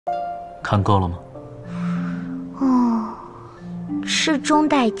看够了吗？哦，赤中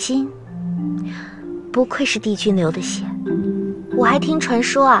带金，不愧是帝君流的血。我还听传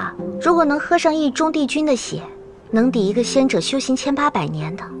说啊，如果能喝上一中帝君的血，能抵一个仙者修行1800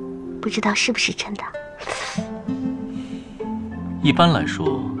年的，不知道是不是真的。一般来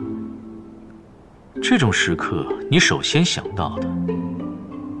说，这种时刻你首先想到的，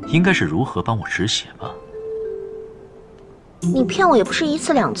应该是如何帮我止血吧？你骗我也不是1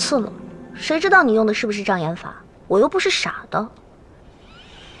次2次了，谁知道你用的是不是障眼法？我又不是傻的。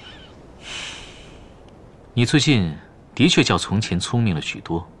你最近的确较从前聪明了许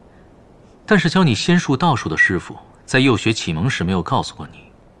多，但是教你仙术道术的师傅在幼学启蒙时没有告诉过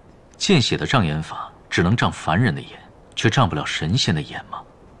你，见血的障眼法只能障凡人的眼，却障不了神仙的眼吗？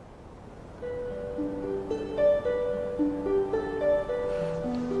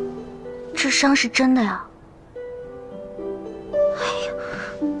这伤是真的呀。哎呀，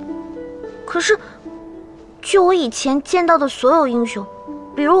可是，据我以前见到的所有英雄，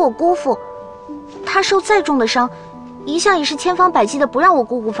比如我姑父，他受再重的伤，一向也是千方百计的不让我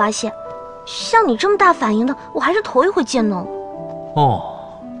姑姑发现。像你这么大反应的，我还是头一回见呢。哦，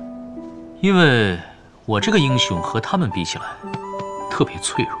因为我这个英雄和他们比起来，特别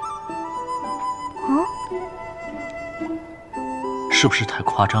脆弱。是不是太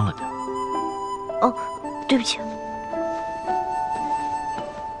夸张了点？哦，对不起。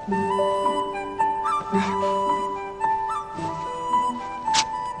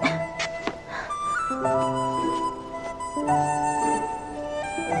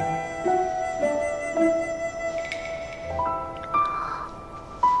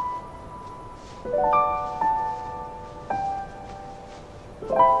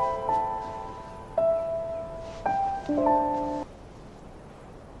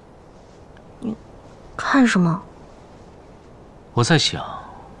你看什么？我在想。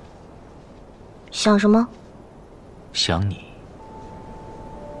想什么？想你。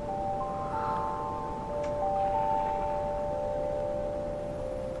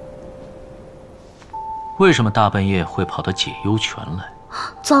为什么大半夜会跑到解忧泉来？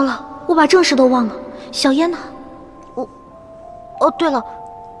糟了，我把正事都忘了。小烟呢？哦，对了，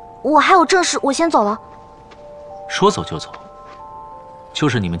我还有正事，我先走了。说走就走，就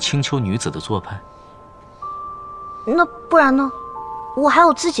是你们青丘女子的做派？那不然呢？我还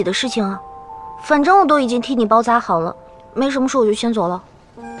有自己的事情啊。反正我都已经替你包扎好了，没什么事我就先走了。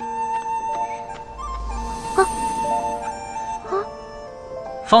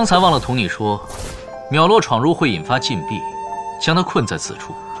方才忘了同你说，淼洛闯入会引发禁闭，将他困在此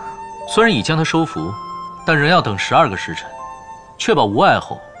处。虽然已将他收服，但仍要等12个时辰，确保无碍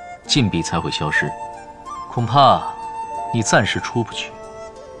后，禁闭才会消失。恐怕你暂时出不去。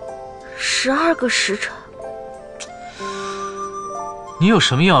12个时辰？你有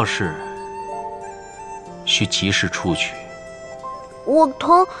什么要事？需及时出去。我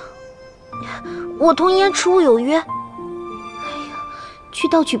同燕池雾有约。哎呀，去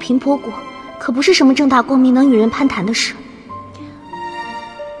盗取平婆果，可不是什么正大光明能与人攀谈的事。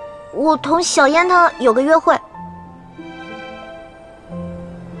我同小燕她有个约会。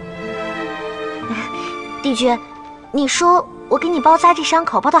帝君，你说我给你包扎这伤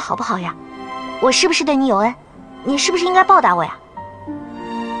口包得好不好呀？我是不是对你有恩？你是不是应该报答我呀？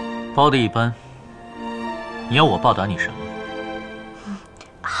包得一般。你要我报答你什么？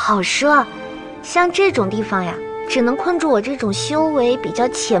好说，像这种地方呀，只能困住我这种修为比较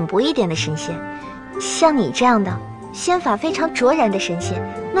浅薄一点的神仙。像你这样的仙法非常卓然的神仙，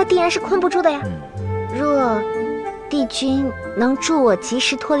那定然是困不住的呀。若帝君能助我及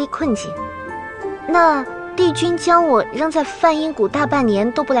时脱离困境，那帝君将我扔在梵音谷大半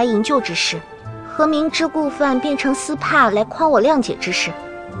年都不来营救之事，和明知故犯变成丝帕来诓我谅解之事，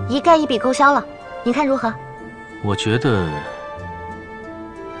一概一笔勾销了。你看如何？我觉得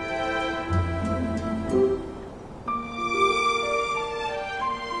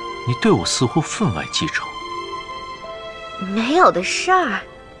你对我似乎分外记仇。没有的事儿。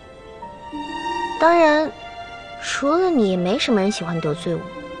当然，除了你，也没什么人喜欢得罪我。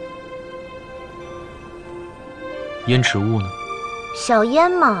燕池雾呢？小燕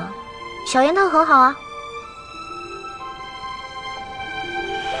嘛，小燕她很好啊。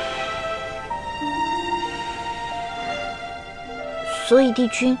所以帝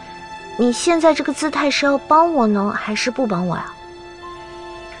君，你现在这个姿态是要帮我呢，还是不帮我呀？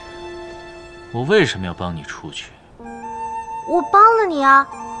我为什么要帮你出去？我帮了你啊！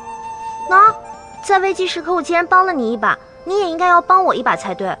那，在危急时刻，我既然帮了你一把，你也应该要帮我一把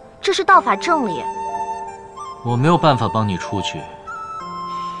才对，这是道法正理。我没有办法帮你出去，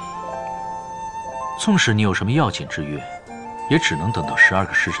纵使你有什么要紧之约，也只能等到12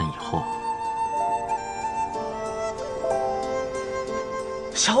个时辰以后。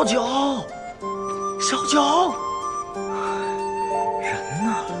小九，小九，人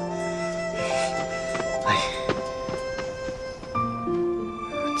呢？哎，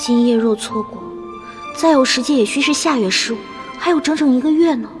今夜若错过，再有时间也需是下月15，还有整整1个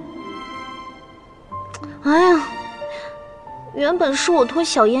月呢。哎呀，原本是我拖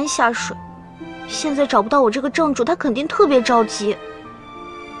小燕下水，现在找不到我这个正主，他肯定特别着急。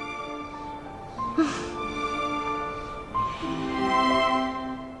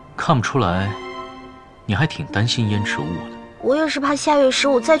看不出来，你还挺担心燕池雾的。我也是怕下月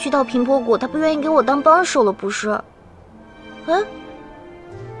15再去到平坡谷，他不愿意给我当帮手了，不是？嗯？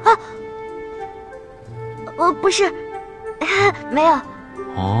啊？不是，没有。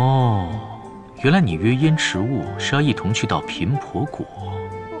哦，原来你约燕池雾是要一同去到平坡谷。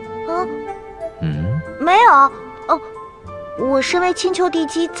没有。哦，我身为青丘帝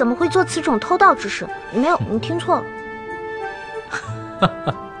姬，怎么会做此种偷盗之事？没有，你听错了。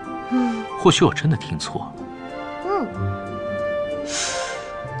或许我真的听错了。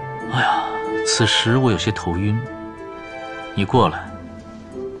哎呀，此时我有些头晕，你过来，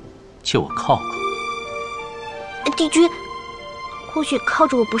借我靠靠。帝君，或许靠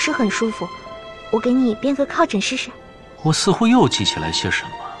着我不是很舒服，我给你编个靠枕试试。我似乎又记起来些什么。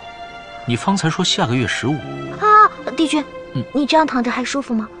你方才说下个月15啊，帝君，你这样躺着还舒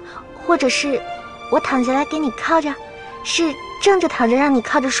服吗？或者是我躺下来给你靠着？是正着躺着让你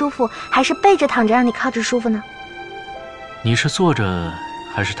靠着舒服，还是背着躺着让你靠着舒服呢？你是坐着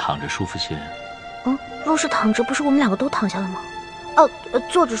还是躺着舒服些？若是躺着，不是我们2个都躺下了吗？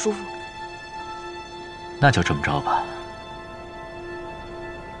坐着舒服。那就这么着吧。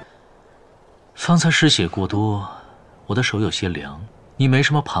方才失血过多，我的手有些凉，你没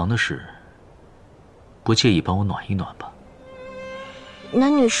什么旁的事，不介意帮我暖一暖吧？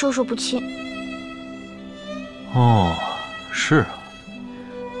男女授受不亲。哦，是啊。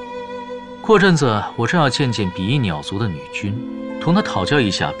过阵子我正要见见比翼鸟族的女君，同她讨教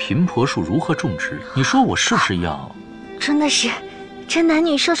一下频婆树如何种植。你说我是不是要？真的是，这男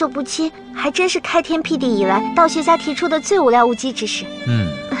女授受不亲，还真是开天辟地以来道学家提出的最无聊无稽之事。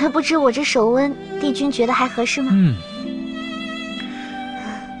不知我这手温，帝君觉得还合适吗？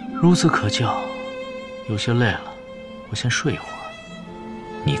孺子可教，有些累了，我先睡一会儿，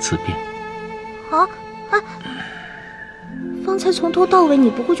你自便。方才从头到尾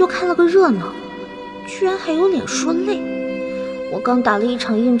你不过就看了个热闹，居然还有脸说累。我刚打了一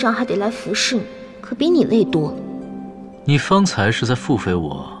场硬仗，还得来服侍你，可比你累多了。你方才是在腹诽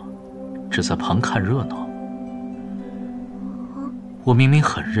我，只在旁看热闹。我明明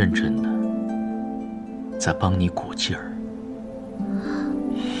很认真的在帮你鼓劲儿。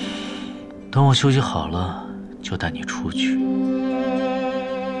等我休息好了，就带你出去。